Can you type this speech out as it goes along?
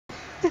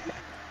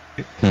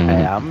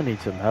Hey, I'm gonna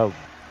need some help.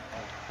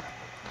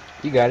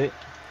 You got it.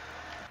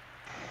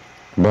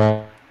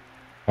 Bro.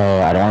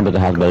 Oh, I don't want to build the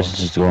house, but it's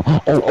just go. Oh,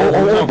 I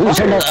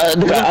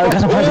got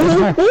some fire.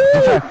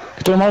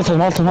 Get the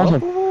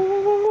Molotov.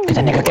 Get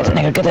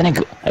that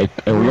nigga. Hey,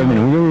 where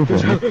you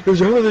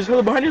There's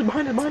hella behind us.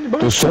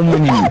 There's so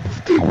many. I'm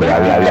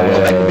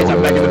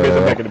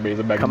back in the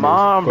base. Come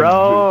on,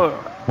 bro.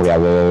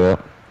 Wait.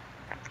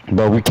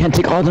 But we can't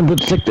take all of them,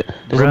 but it's like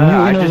there's a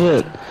Bruh, million of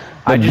it.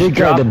 I just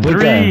The big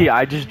guy.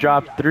 I just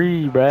dropped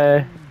three,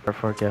 bruh. Or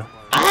 4 kill.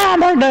 Ah,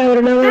 my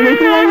God.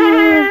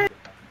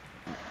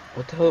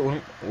 What the hell?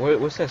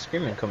 What's that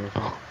screaming coming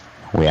from?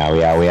 We are.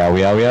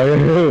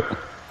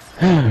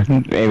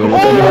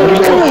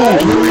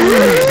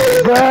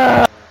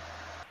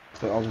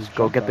 So I'll just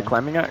go get the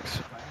climbing axe.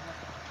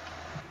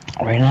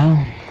 Right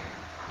now?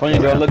 Funny,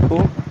 do I look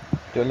cool?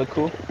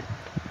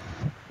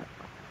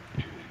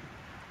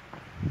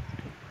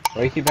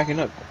 Why you keep backing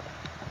up?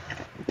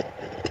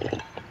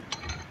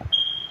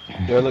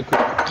 Do I look cool?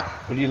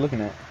 What are you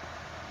looking at?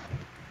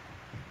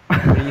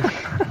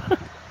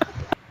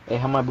 Hey,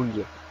 how my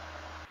booty?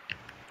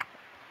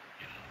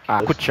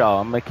 Good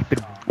y'all, I'm gonna keep it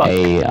a buck.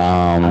 Hey,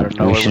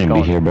 we shouldn't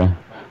be here, bro.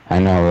 I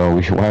know,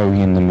 bro. Why are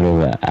we in the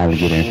middle of an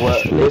alligator?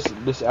 What?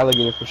 This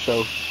alligator for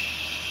show.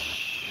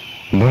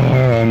 Bro,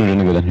 I'm not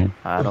gonna go down here.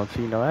 I don't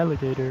see no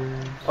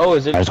alligators. Oh,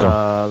 is it? Let's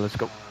go. Let's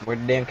go. Where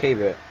the damn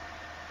cave at?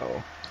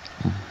 Oh.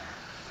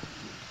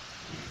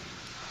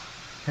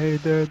 Hey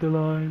there,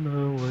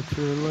 Delilah, what's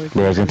your like?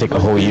 Bro, it's gonna take a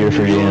whole year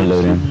for you to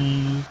load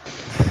in.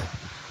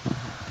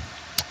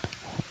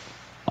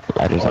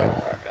 Lighters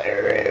out.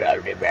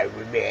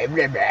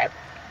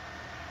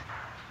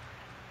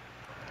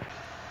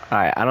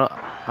 Alright, I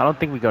don't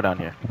think we go down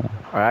here.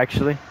 Or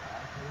actually,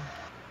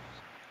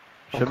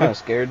 I'm kinda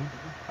scared.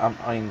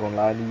 I ain't gonna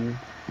lie to you.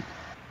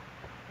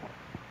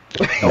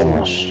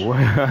 Oh.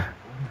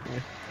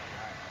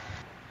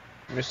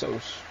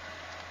 Missos.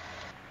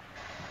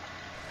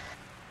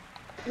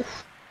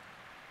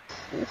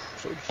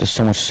 There's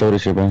so much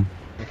sodas here, bro.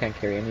 I can't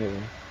carry any of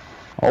them.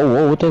 Oh,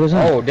 whoa, what the heck is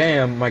that? Oh,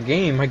 damn, my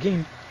game. I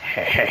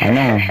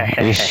know,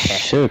 it's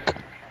shook.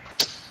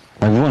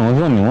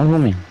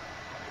 One me.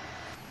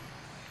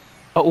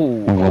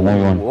 Oh.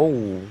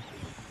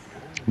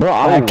 Bro,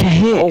 I can't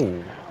hit.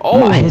 Oh.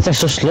 My hits are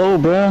so slow,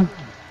 bro.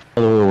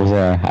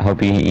 I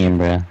hope you eating,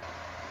 bro.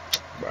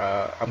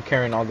 I'm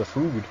carrying all the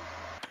food.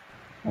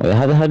 Wait,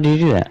 how the hell do you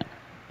do that?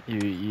 You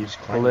just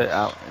pull it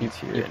out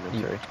into your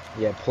inventory.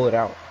 Yeah, pull it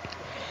out.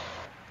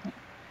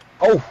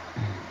 Oh!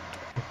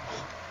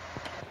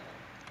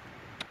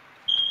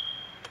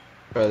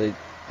 Bro,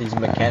 these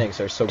mechanics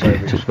are so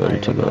garbage.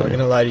 I'm not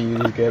gonna lie to you,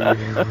 these guys.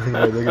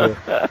 Look at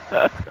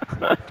that.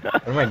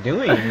 What am I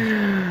doing?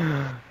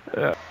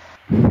 Yeah.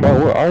 Bro,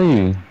 where are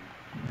you?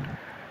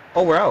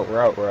 Oh, we're out.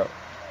 Bro,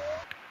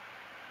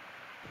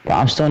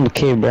 I'm still in the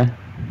cave, bro.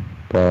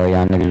 Bro,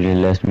 y'all niggas just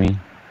left me.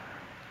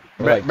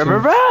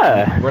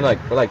 We're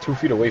like 2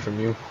 feet away from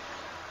you.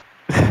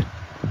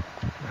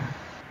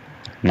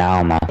 Now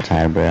I'm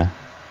outside, bro.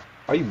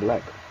 Are you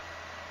black?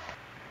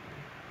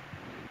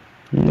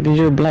 Look at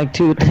your black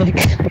too, thick.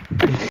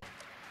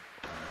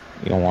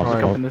 You don't want to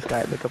Look up in the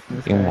sky, look up in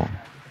the sky.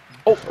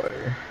 Oh!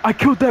 I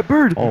killed that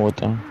bird! Oh, what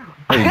the?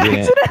 I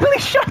accidentally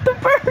shot the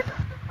bird!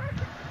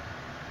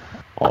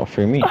 Oh,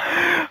 for me.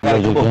 Got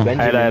a couple of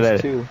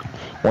Benjamins too.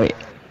 Wait,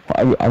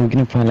 are we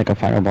gonna find like a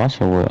final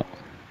boss or what?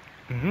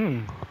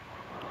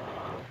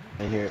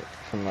 I hear it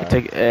from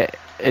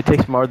it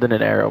takes more than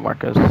an arrow,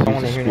 Marcos. I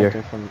wanna hear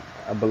nothing from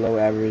a below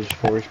average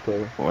forest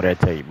player. What did I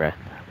tell you, bruh?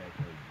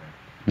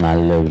 Nah,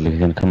 look, he's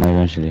gonna come out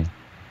eventually.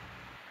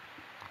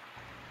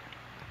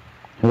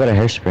 Who got a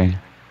hairspray?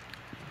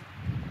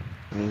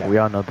 We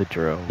all know the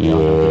drill.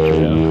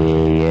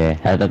 Yeah.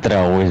 That's what I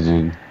always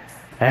do.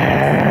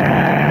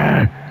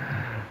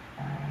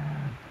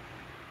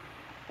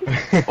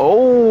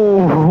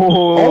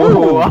 Oh!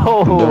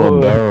 Do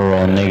a barrel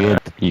roll, nigga.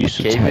 You used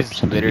to Cave type is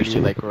something. literally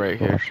like right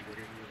here.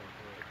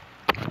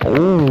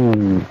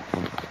 Oh.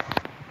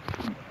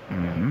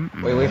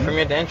 Wait for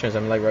me at the entrance.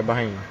 I'm like right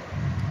behind you.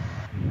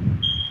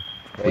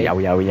 Yeah.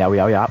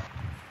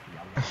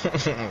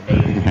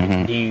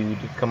 Dude,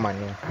 come on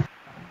now.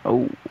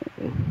 Oh.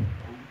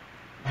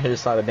 I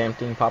just saw the damn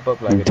thing pop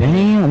up like.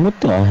 Damn, what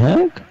the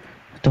heck?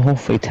 The whole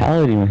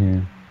fatality in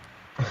here.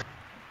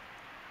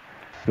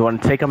 You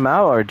want to take him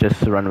out or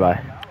just run by?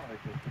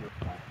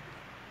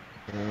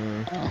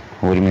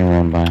 What do you mean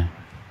run by?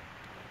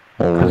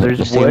 Because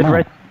there's wood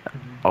right.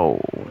 Oh.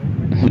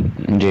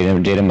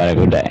 Jaden better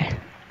go die.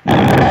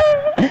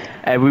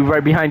 Hey, we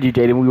right behind you,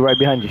 Jaden. We right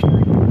behind you.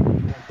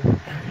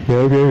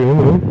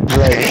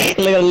 Right.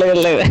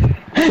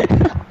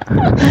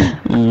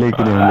 Look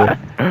at him.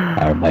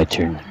 Alright, my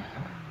turn.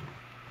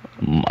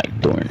 My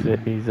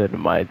turn. He said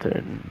my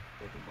turn.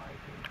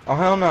 Oh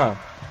hell no!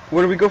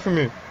 Where do we go from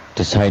here?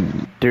 Decide.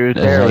 Dude,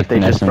 there. What they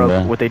just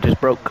broke. What they just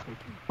broke.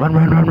 Run!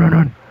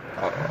 Run!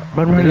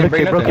 Look,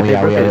 they broke it.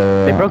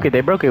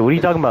 They broke it. What are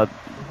you talking about?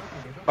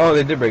 Oh,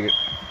 they did break it.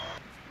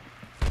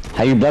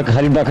 How you block? How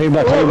do you block? How you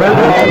block? How you block?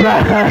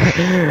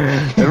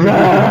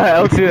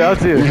 L2,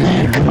 L2.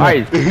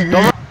 Alright, don't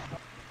run.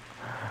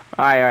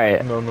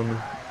 Alright. No.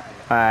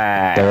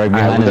 Alright. They're right Alright,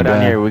 behind we go us, down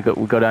bro. here. We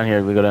go down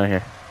here. We go down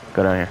here.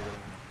 Go down here.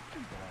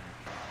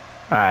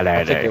 Alright,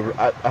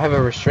 I have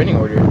a restraining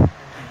order.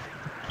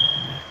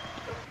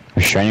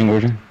 Restraining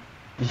order?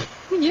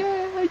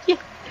 Yeah. He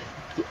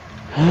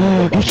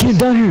came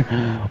down here!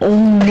 Oh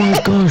my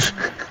gosh!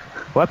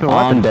 What happened?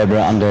 I'm dead,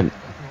 bro. I'm dead.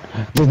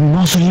 The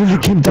monster literally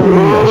came down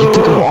here. He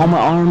took off all my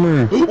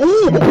armor.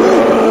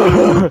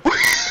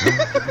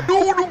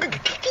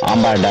 I'm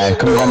about to die.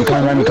 Come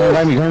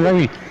around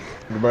me.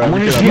 Bro, I'm on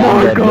your feet.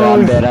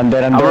 I'm dead. I'm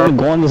dead.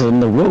 Going this on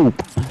the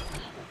rope.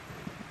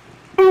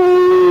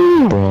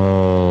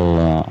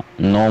 Bro,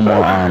 no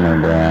more armor,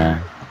 bro.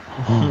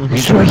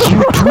 He's right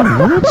here too.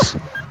 What?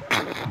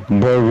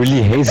 Bro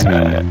really hates me.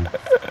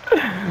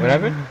 What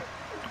happened?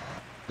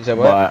 You said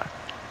what?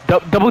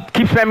 Double,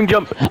 keep spamming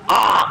jump.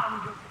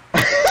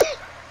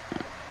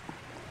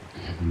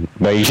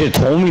 But you should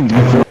have told me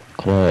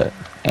before.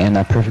 And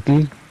that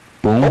perfectly.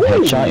 Boom,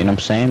 headshot, you know what I'm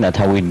saying? That's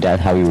how we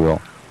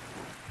roll.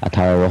 That's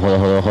how we roll.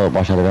 Hold on.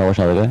 Watch out the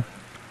guy.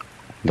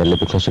 Get a little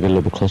bit closer, you know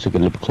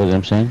what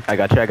I'm saying? I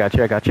got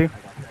you.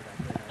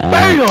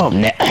 Bam!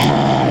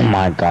 Oh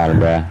my god,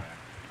 bro.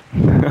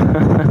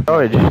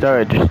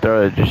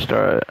 Just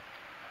throw it.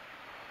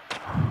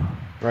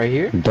 Right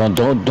here? Don't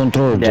throw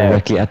it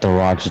directly at the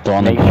rocks. Just throw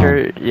on the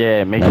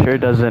ground. Make sure it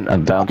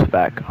doesn't bounce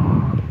back.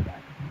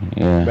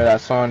 Yeah. But I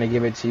saw him to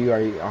give it to you.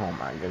 Are you? Oh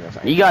my goodness.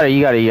 You got it.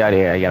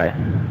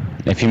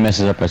 If he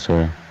messes up, I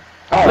swear.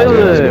 Oh, we're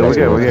good.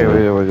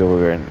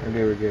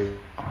 We're good.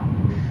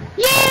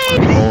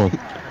 Oh.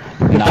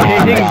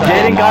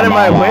 Jaden got in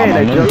my way.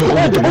 I jumped.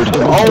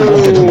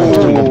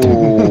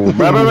 Oh,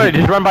 bro,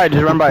 just run by.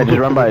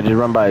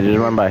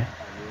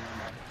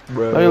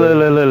 Bro.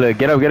 Look,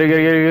 get up. Get it.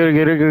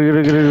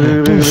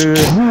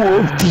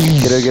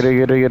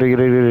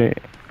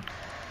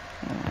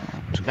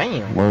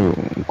 Damn.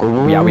 Go.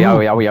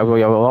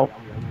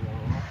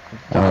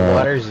 Yeah.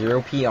 Water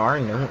 0 PR,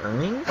 no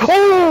earnings?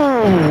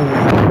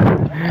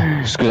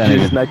 Screw that You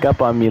nigga. snuck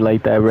up on me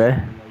like that, bruh.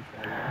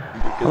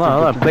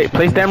 Hold on.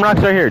 Place damn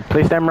rocks right here.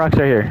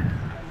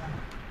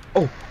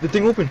 Oh, the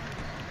thing open.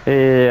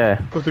 Yeah.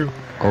 Go through.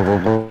 Go.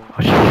 Oh,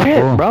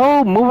 shit,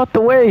 bro. Move out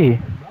the way.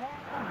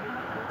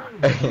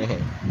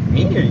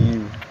 Me or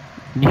you?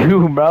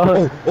 You,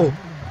 bro.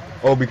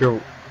 Oh, be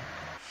careful.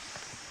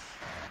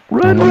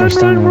 Run. You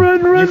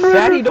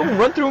fatty, don't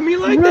run through me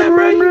like that,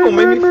 bro. You gonna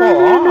make me fall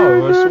off,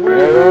 I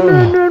swear.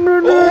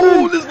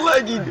 Oh, this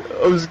lagging.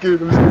 I'm scared.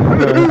 We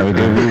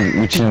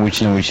chillin'.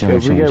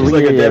 Just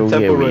like a damn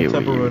temple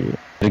run.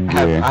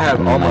 I have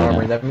all my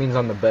armor. That means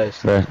I'm the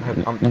best. Bro,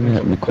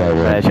 let me quiet,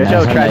 bro. Shut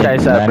your trash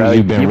ass up, bro.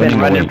 You've been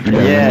running.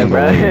 Yeah,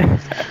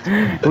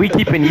 bro. We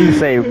keeping you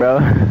safe, bro.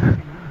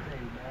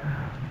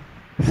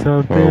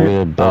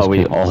 Something. Oh,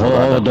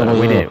 hold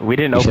on. We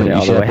didn't open it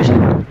all the way.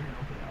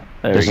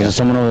 There we go. There's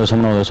someone over there.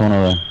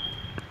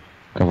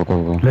 Go.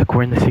 Look,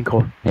 we're in the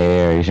sinkhole.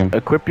 Yeah, you see him?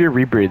 Equip your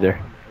rebreather.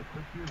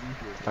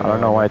 I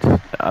don't know why it's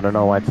not.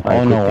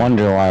 Oh, no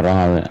wonder why I don't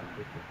have it.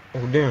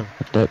 Oh, damn.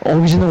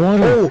 Oh, he's in the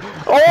water.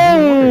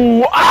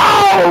 Oh!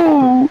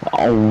 Ow!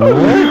 Oh,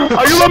 what?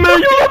 Are you a man?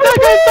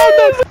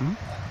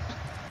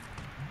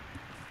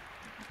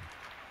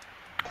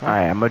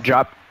 Alright, I'm gonna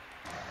drop.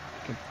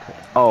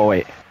 Oh,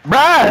 wait.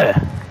 Bruh!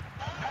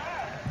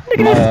 You're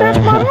gonna snatch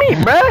my meat,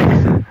 bruh!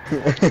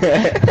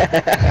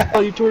 Oh,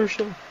 you tore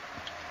yourself.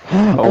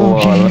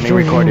 Let me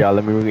record y'all.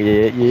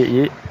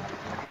 Yeah.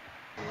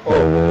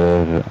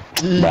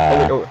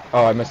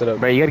 Oh, I messed it up.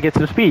 Bro, you gotta get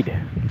some speed.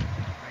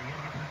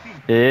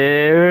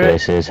 Yeah.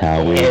 This is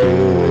how we do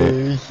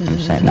it. I'm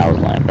saying that was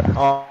lame, bro.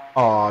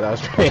 Oh, that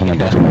was great.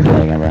 That's my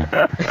play again, bro.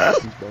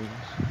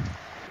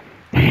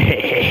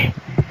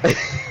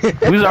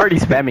 Who's already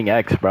spamming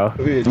X, bro?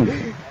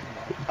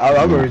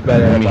 I'm always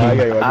bad at it.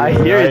 I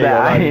hear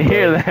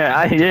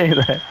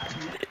that.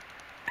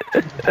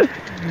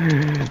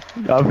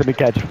 I'm gonna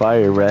catch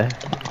fire, bruh.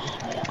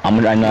 I'm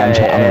gonna bring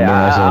myself in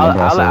the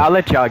process. I'll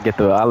let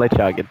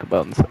y'all get the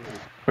buttons.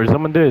 Or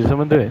someone do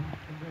it.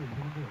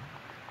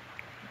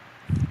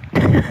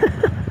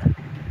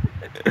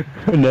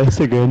 That's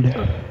a good.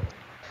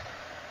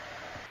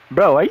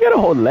 Bro, why you got a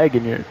whole leg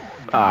in your...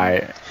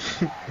 Alright.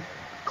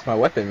 It's my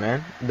weapon,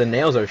 man. The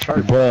nails are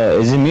sharp. Bruh,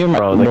 is it me or my...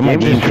 Bro, the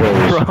game is froze.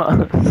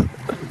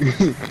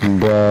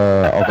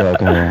 Bruh,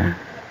 okay.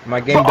 My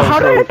game don't how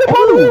did I hit the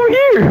bottom over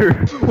here?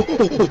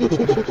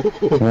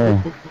 Where?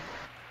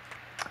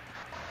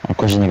 Of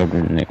course, nigga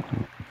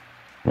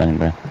running,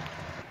 bro.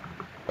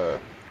 I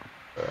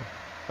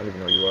don't even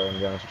know where you are, I'm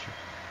be honest with you.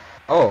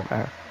 Oh,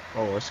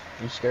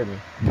 you scared me.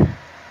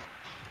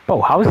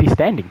 Bro, how is he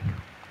standing?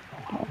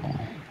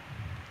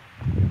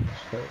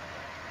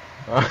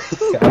 I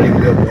don't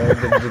even know,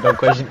 bro. Don't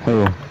question.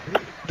 Who?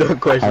 Don't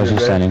question. I was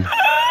just standing.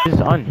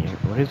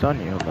 What is on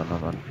you?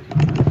 Hold on.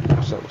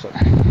 What's up?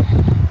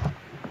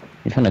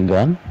 You found a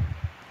gun?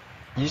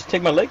 You just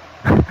take my leg?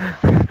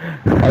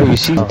 Oh, you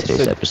see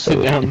today's episode.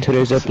 Sit down. In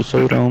today's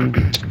episode,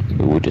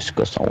 we will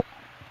discuss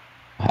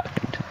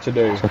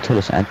today. So tell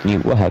us, Anthony,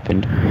 what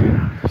happened?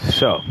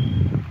 So,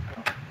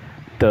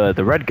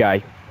 the red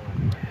guy,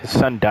 his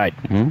son died,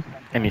 Hmm?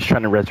 and he's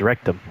trying to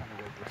resurrect him.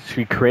 So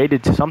he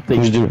created something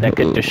Who's the that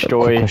could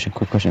destroy.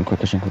 Quick question.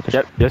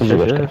 Yep, yes, Who's the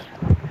red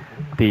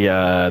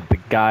yes. The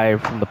guy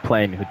from the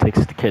plane who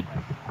takes the kid,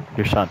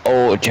 your son.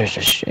 Oh,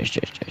 yes.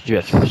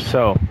 Yes.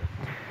 So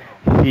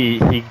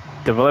he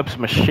develops a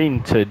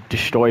machine to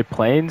destroy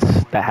planes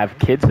that have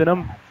kids in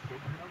them,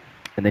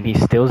 and then he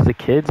steals the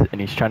kids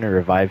and he's trying to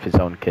revive his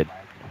own kid.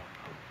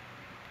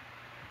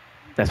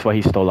 That's why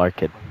he stole our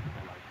kid.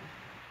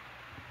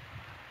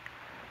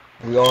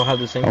 We all have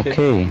the same kid.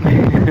 Okay.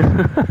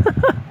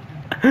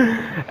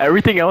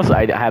 Everything else,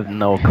 I have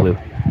no clue.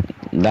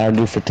 That'll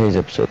do for today's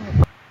episode.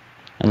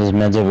 And there's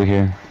meds over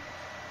here.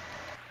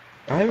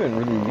 I haven't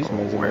really used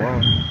meds in a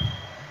while.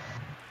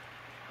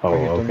 Oh,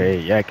 okay,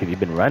 yeah, 'cause you've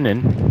been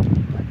running.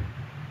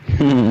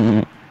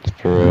 For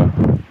real.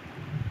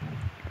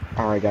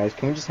 Alright, guys,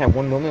 can we just have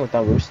one moment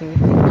without roasting you?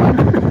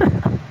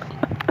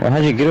 Well,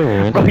 how'd you get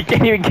over it? Bro, you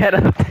can't even get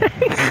up there.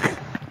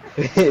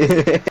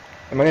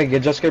 Am I gonna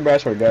get just good, bro? I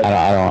swear to God.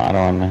 I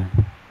don't know.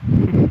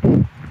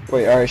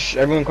 Wait, alright,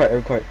 everyone quiet,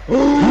 everyone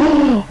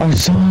quiet. Our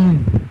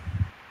son!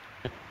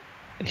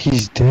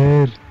 He's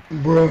dead.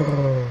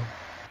 Bro.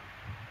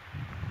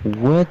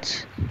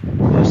 What?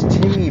 That's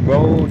Timmy,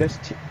 bro. That's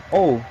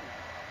Oh.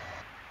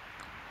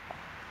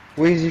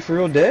 Wait, is he for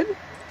real dead?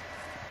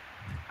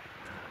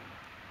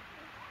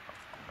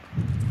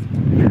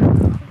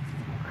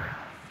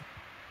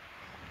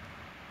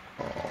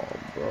 Oh,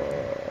 bro.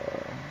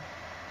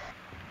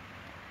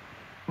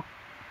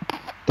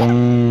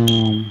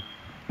 Damn.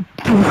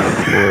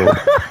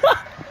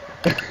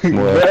 Whoa.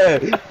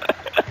 What?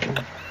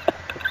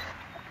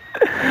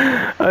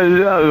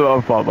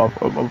 My fault.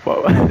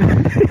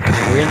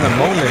 We're in the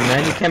moment,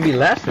 man. You can't be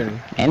laughing.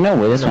 Ain't no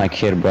way, that's my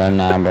kid, bro.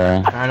 Nah,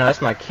 bro. I know,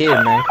 that's my kid,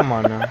 man. Come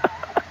on now.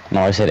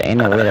 No, I said, ain't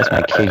no way, that's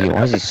my kid.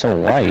 Why is he so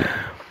white?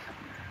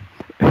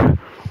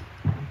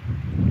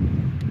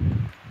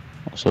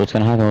 So what's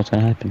gonna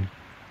happen?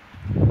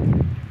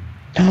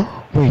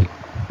 Wait.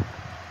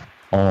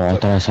 Oh, I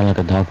thought I sounded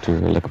like a doctor,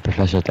 or like a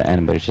professor at the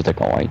end, but it's just like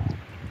a white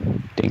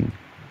thing.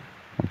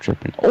 I'm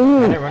tripping.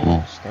 Oh!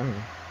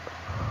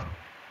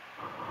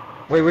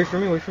 Wait for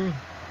me.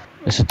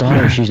 It's a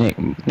daughter, she's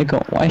naked.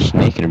 Nigga, why is she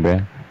naked, bro?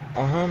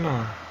 Oh, hell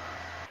no.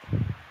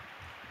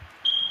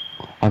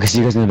 I can see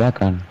you guys in the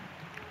background.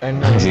 I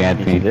know. See You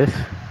Anthony. see this?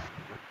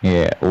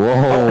 Yeah.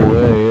 Whoa,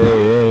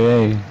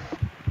 hey.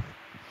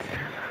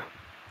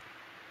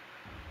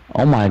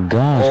 Oh my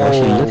gosh, why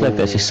she look like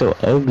that? She's so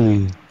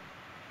ugly.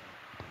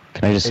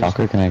 Can I just stalk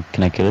her? Can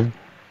I kill her?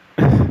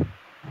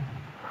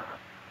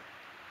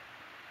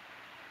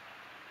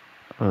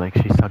 Like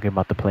she's talking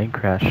about the plane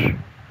crash.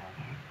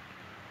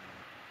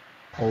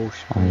 Oh,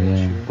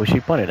 yeah. What's she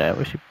pointed at?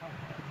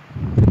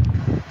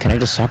 Can I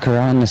just stalk her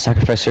around and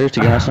sacrifice her to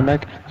get my son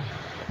back?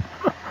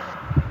 I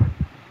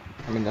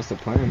mean, that's the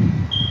plan.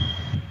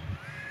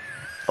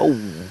 Oh,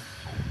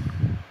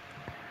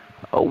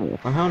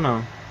 hell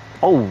no.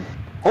 oh.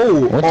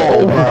 What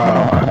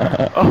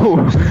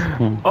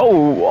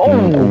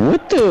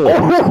the? What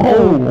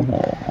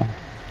the?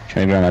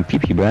 Trying to grab my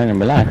pee-pee, bro, and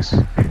relax.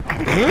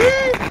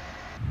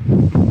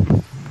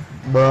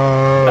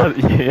 Bro.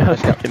 Yeah, I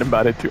was thinking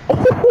about it too.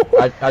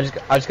 I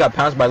just got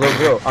pounced by a little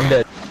girl. I'm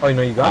dead. Oh, you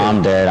know you got it.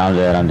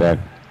 I'm dead.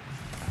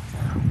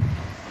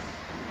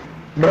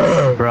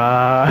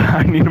 Bruh,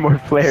 I need more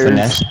flares.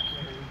 Finesse.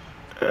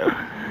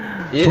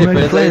 Yeah, but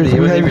it's like it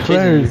wasn't even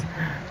chasing you.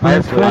 I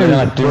have I'm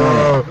not doing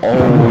it.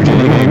 Oh,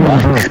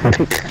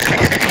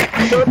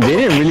 they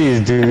didn't really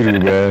is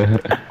dude, bro.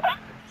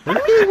 And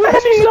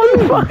he's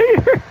on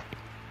fire.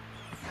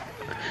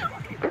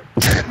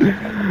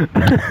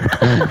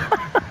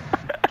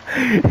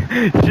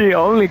 She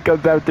only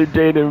comes after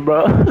Jaden,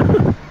 bro.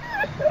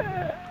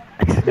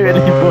 She's really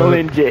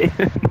bullying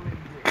Jaden.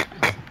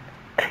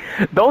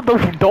 Don't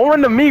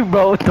run to me,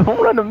 bro.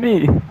 Don't run to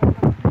me.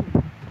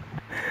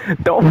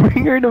 Don't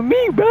bring her to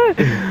me, bro.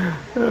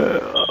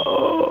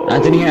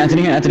 Anthony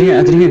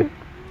here.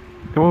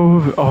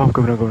 Oh, I'm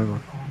coming.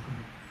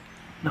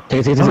 No.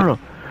 Take it. No.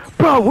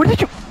 Bro, what did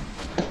you?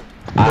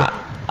 I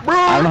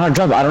don't know how to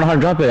drop it. I don't know how to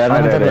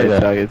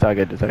drop it. It's all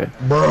good.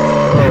 Bro,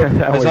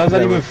 how's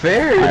that even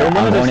fair? I'm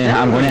going in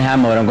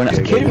ham mode. I'm going to.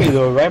 You're kidding me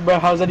though, right, bro?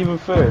 How's that even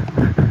fair?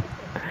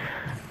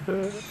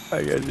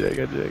 I got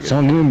you.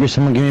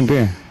 Someone give me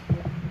beer.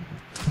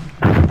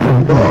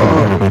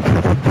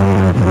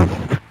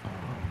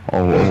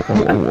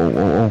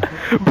 Oh.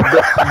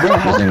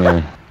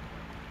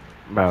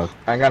 Bro.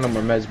 I ain't got no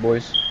more meds,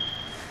 boys.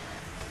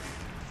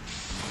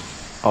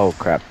 Oh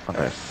crap.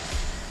 Okay.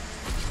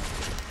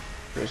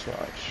 First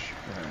watch.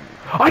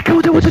 I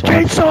killed it with a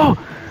chainsaw.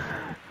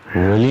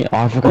 Really? Oh,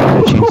 I forgot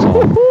about the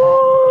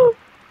chainsaw.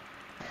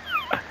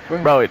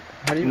 Bro,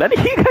 none of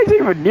you guys are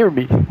even near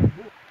me.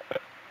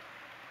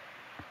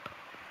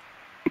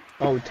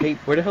 Oh, tape.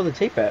 Where the hell the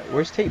tape at?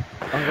 Where's tape?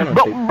 I don't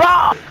got no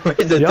Bro, tape.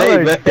 Where's the y'all tape,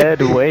 are man?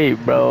 dead weight,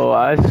 bro.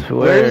 I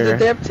swear. Where's the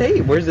damn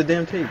tape? Where's the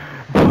damn tape?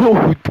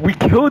 Bro, we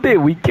killed it.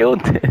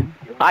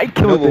 I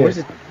killed it. Where's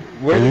it?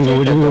 Where Where'd did you go? you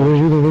Where'd take you that go? though? Where'd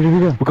you go? Where'd you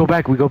go? We go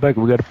back. We go back.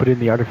 We gotta put it in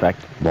the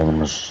artifact.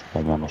 Vámonos,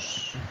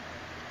 vámonos.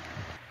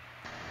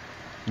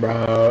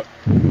 Bruh.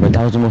 But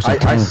that was the most I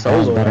intense boss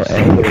soloed, battle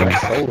ever. I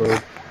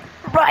soloed.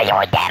 Bro,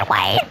 you're dead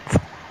weight.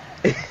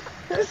 I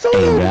Hey,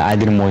 soloed. bro, I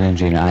did more than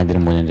Jada. I did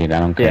more than Jada. I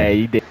don't Yeah, care.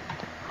 you did.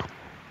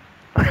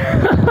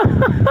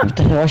 What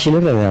the hell? Why she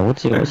look like that?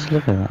 What's she look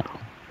like that?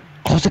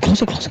 Closer,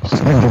 closer, closer,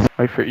 closer.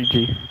 Wait for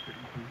EG.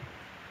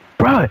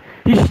 Bro,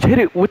 he just hit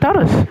it without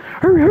us.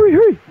 Hurry, hurry,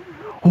 hurry.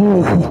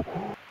 Oh.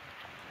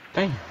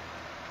 Dang.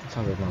 That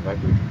sounds like my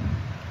Viper.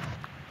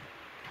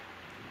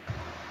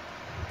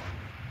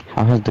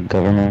 How has the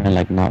government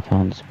like not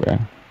found this, bro?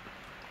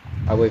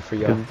 I'll wait for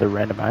Because y'all. it's a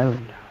random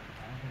island.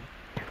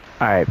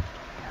 Alright.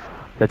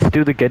 Let's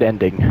do the good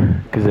ending.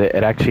 Because it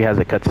actually has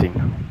a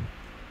cutscene.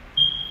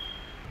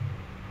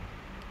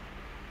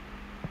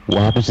 What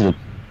happens to the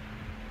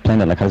plane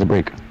that like has a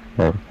break?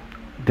 Or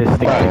This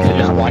thing Bro, takes it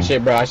just down. watch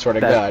it, bro. I swear to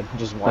That- God.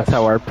 Just watch. That's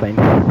how our plane.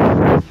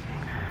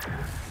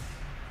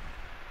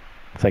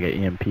 It's like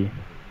an EMP.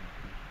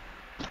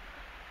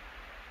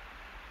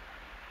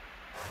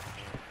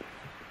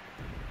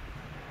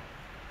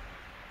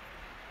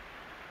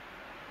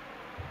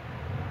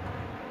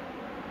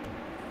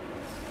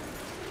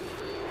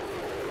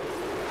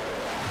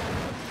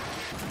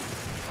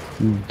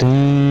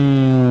 damn.